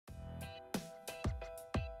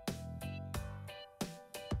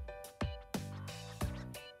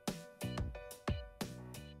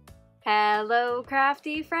Hello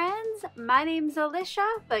crafty friends, my name's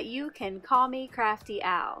Alicia, but you can call me Crafty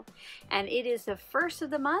Al. And it is the first of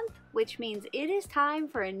the month, which means it is time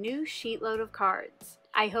for a new sheet load of cards.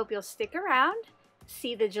 I hope you'll stick around,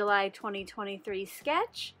 see the July 2023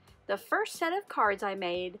 sketch, the first set of cards I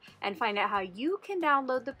made, and find out how you can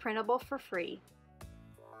download the printable for free.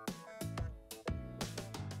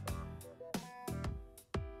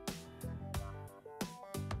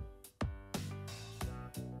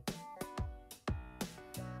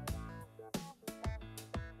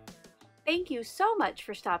 Thank you so much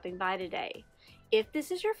for stopping by today. If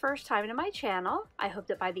this is your first time to my channel, I hope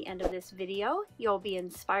that by the end of this video, you'll be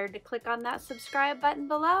inspired to click on that subscribe button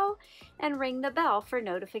below and ring the bell for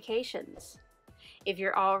notifications. If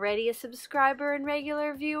you're already a subscriber and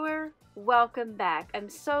regular viewer, welcome back. I'm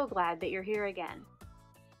so glad that you're here again.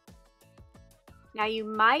 Now you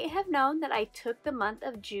might have known that I took the month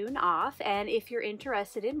of June off, and if you're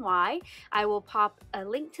interested in why, I will pop a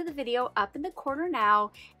link to the video up in the corner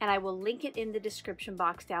now, and I will link it in the description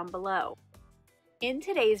box down below. In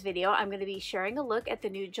today's video, I'm going to be sharing a look at the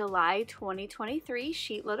new July 2023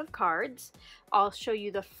 sheet load of cards. I'll show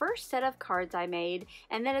you the first set of cards I made,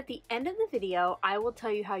 and then at the end of the video, I will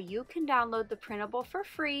tell you how you can download the printable for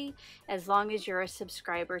free as long as you're a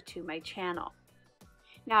subscriber to my channel.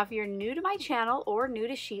 Now, if you're new to my channel or new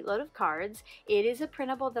to sheet load of cards, it is a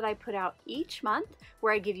printable that I put out each month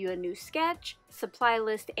where I give you a new sketch, supply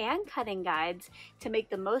list, and cutting guides to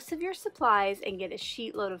make the most of your supplies and get a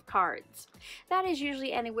sheet load of cards. That is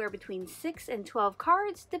usually anywhere between 6 and 12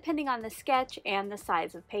 cards depending on the sketch and the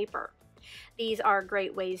size of paper. These are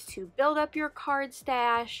great ways to build up your card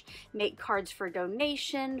stash, make cards for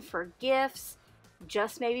donation, for gifts,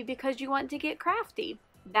 just maybe because you want to get crafty.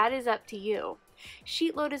 That is up to you.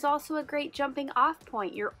 SheetLoad is also a great jumping off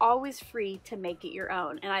point. You're always free to make it your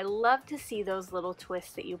own, and I love to see those little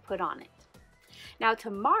twists that you put on it. Now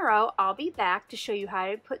tomorrow I'll be back to show you how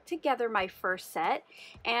to put together my first set,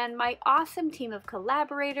 and my awesome team of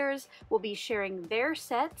collaborators will be sharing their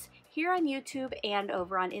sets here on YouTube and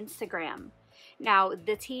over on Instagram. Now,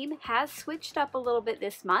 the team has switched up a little bit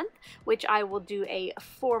this month, which I will do a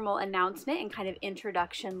formal announcement and kind of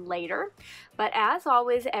introduction later. But as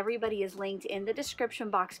always, everybody is linked in the description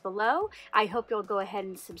box below. I hope you'll go ahead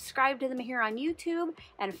and subscribe to them here on YouTube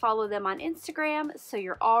and follow them on Instagram so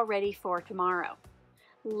you're all ready for tomorrow.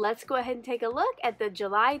 Let's go ahead and take a look at the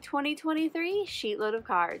July 2023 sheet load of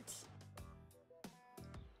cards.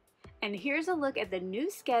 And here's a look at the new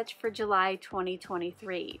sketch for July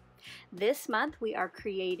 2023. This month we are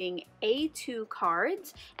creating A2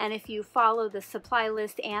 cards, and if you follow the supply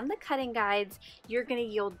list and the cutting guides, you're going to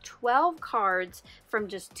yield 12 cards from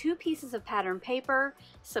just 2 pieces of pattern paper,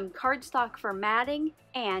 some cardstock for matting,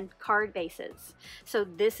 and card bases. So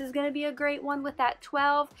this is going to be a great one with that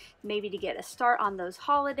 12, maybe to get a start on those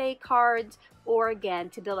holiday cards, or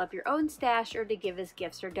again to build up your own stash or to give as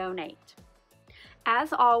gifts or donate.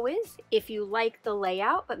 As always, if you like the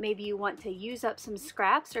layout but maybe you want to use up some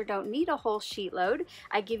scraps or don't need a whole sheet load,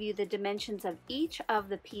 I give you the dimensions of each of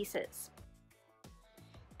the pieces.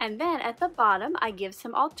 And then at the bottom I give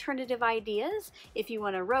some alternative ideas if you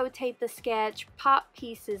want to rotate the sketch, pop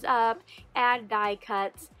pieces up, add die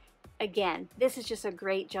cuts. Again, this is just a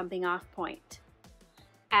great jumping off point.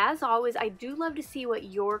 As always, I do love to see what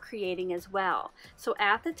you're creating as well. So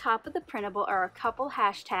at the top of the printable are a couple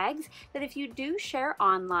hashtags that if you do share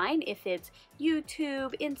online, if it's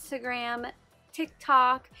YouTube, Instagram,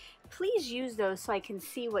 TikTok, please use those so I can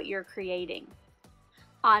see what you're creating.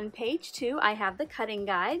 On page 2, I have the cutting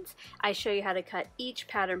guides. I show you how to cut each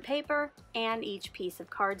pattern paper and each piece of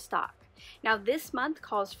cardstock. Now this month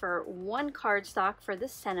calls for 1 cardstock for the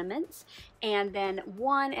sentiments and then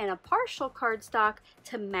 1 and a partial cardstock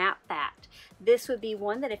to map that. This would be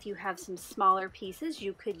one that if you have some smaller pieces,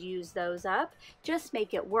 you could use those up. Just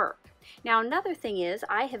make it work. Now another thing is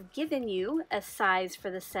I have given you a size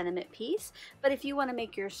for the sentiment piece, but if you want to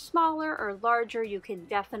make yours smaller or larger, you can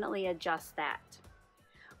definitely adjust that.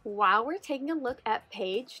 While we're taking a look at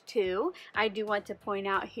page 2, I do want to point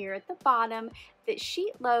out here at the bottom that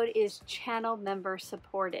SheetLoad is channel member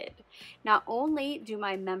supported. Not only do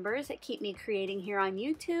my members keep me creating here on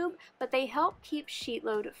YouTube, but they help keep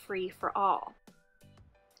SheetLoad free for all.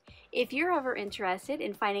 If you're ever interested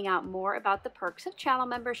in finding out more about the perks of channel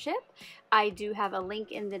membership, I do have a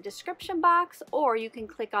link in the description box, or you can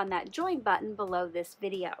click on that join button below this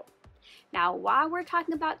video. Now, while we're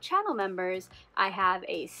talking about channel members, I have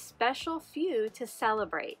a special few to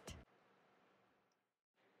celebrate.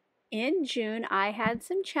 In June, I had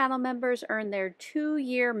some channel members earn their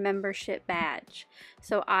 2-year membership badge,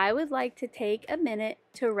 so I would like to take a minute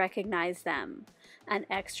to recognize them. An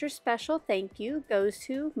extra special thank you goes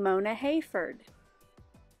to Mona Hayford,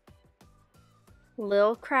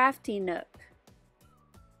 Lil Crafty Nook,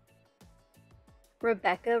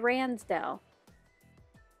 Rebecca Ransdell,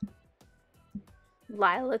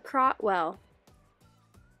 Lila Crotwell,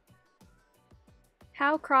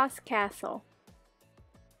 Howcross Castle,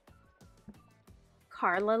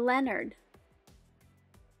 Carla Leonard,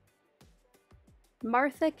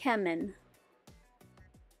 Martha Kemen,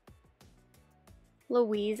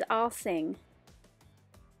 Louise Alsing,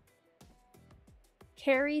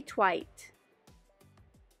 Carrie Twite,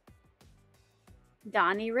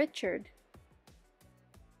 Donnie Richard,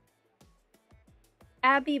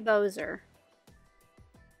 Abby Bozer,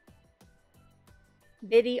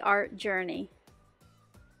 Biddy Art Journey,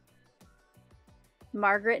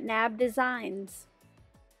 Margaret Nab Designs,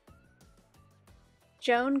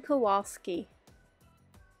 Joan Kowalski,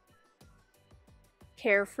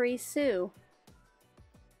 Carefree Sue,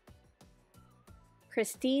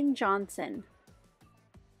 Christine Johnson,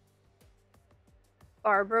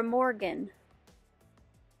 Barbara Morgan,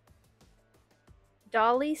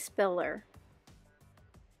 Dolly Spiller,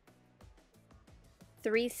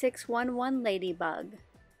 3611 Ladybug,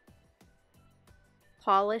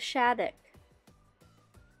 Paula Shattuck,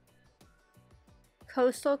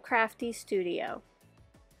 Coastal Crafty Studio,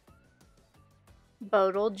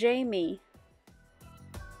 Bodil Jamie,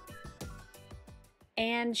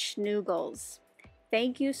 and Schnoogles.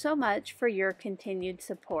 Thank you so much for your continued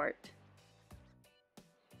support.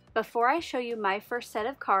 Before I show you my first set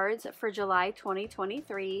of cards for July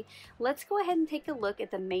 2023, let's go ahead and take a look at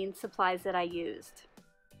the main supplies that I used.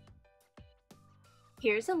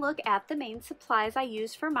 Here's a look at the main supplies I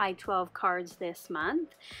used for my 12 cards this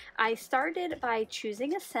month. I started by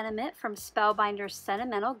choosing a sentiment from Spellbinders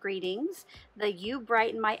Sentimental Greetings, the You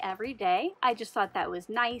Brighten My Everyday. I just thought that was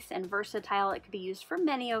nice and versatile. It could be used for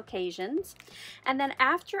many occasions. And then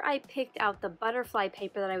after I picked out the butterfly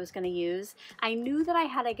paper that I was going to use, I knew that I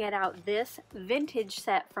had to get out this vintage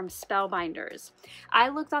set from Spellbinders. I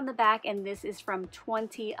looked on the back and this is from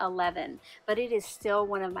 2011, but it is still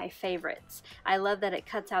one of my favorites. I love that it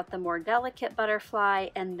cuts out the more delicate butterfly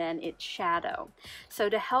and then its shadow. So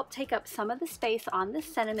to help take up some of the space on this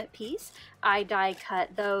sentiment piece, I die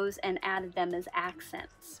cut those and added them as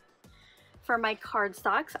accents. For my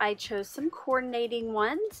cardstocks, I chose some coordinating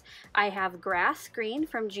ones. I have grass green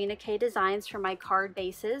from Gina K Designs for my card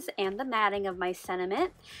bases and the matting of my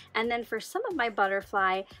sentiment. And then for some of my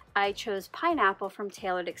butterfly, I chose pineapple from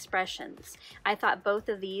Tailored Expressions. I thought both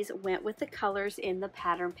of these went with the colors in the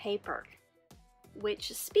pattern paper.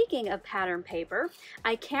 Which, speaking of pattern paper,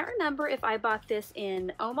 I can't remember if I bought this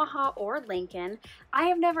in Omaha or Lincoln. I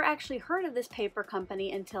have never actually heard of this paper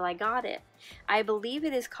company until I got it. I believe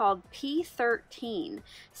it is called P13.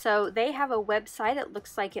 So they have a website. It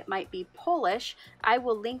looks like it might be Polish. I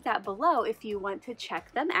will link that below if you want to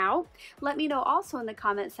check them out. Let me know also in the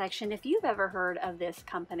comment section if you've ever heard of this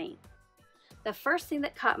company. The first thing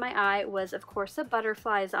that caught my eye was, of course, the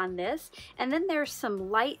butterflies on this, and then there's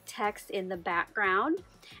some light text in the background.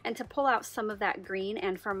 And to pull out some of that green,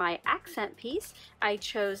 and for my accent piece, I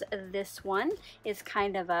chose this one. It's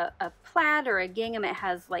kind of a plaid or a gingham. It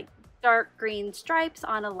has like dark green stripes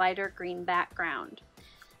on a lighter green background.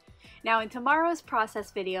 Now in tomorrow's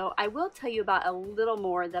process video, I will tell you about a little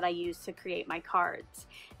more that I used to create my cards.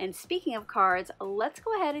 And speaking of cards, let's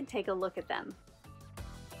go ahead and take a look at them.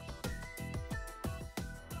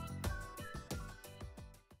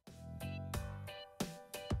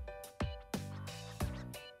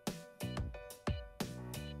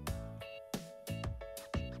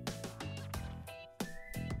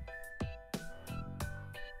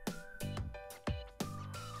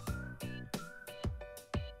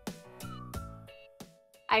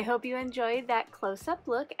 I hope you enjoyed that close-up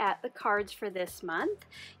look at the cards for this month.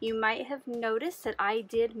 You might have noticed that I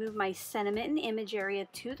did move my sentiment and image area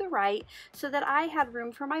to the right so that I had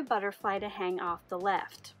room for my butterfly to hang off the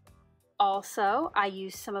left. Also, I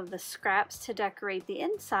used some of the scraps to decorate the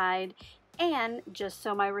inside, and just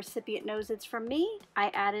so my recipient knows it's from me,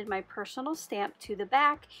 I added my personal stamp to the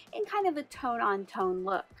back in kind of a tone-on-tone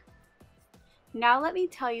look. Now let me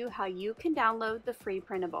tell you how you can download the free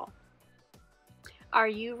printable. Are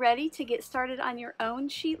you ready to get started on your own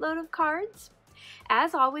sheet load of cards?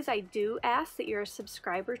 As always, I do ask that you're a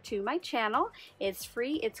subscriber to my channel. It's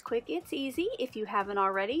free, it's quick, it's easy. If you haven't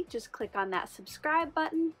already, just click on that subscribe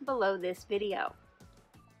button below this video.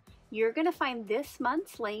 You're going to find this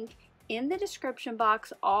month's link in the description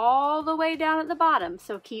box all the way down at the bottom,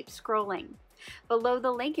 so keep scrolling. Below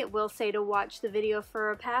the link it will say to watch the video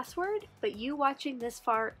for a password, but you watching this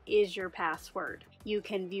far is your password. You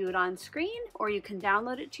can view it on screen or you can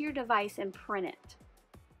download it to your device and print it.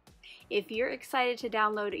 If you're excited to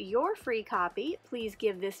download your free copy, please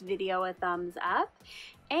give this video a thumbs up.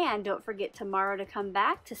 And don't forget tomorrow to come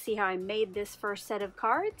back to see how I made this first set of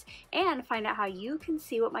cards and find out how you can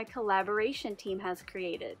see what my collaboration team has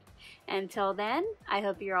created. Until then, I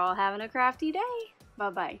hope you're all having a crafty day.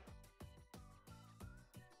 Bye-bye.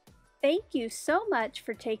 Thank you so much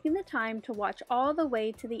for taking the time to watch all the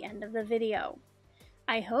way to the end of the video.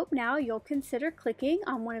 I hope now you'll consider clicking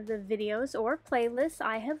on one of the videos or playlists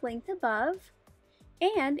I have linked above.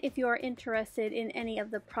 And if you are interested in any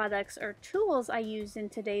of the products or tools I used in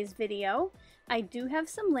today's video, I do have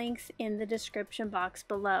some links in the description box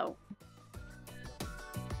below.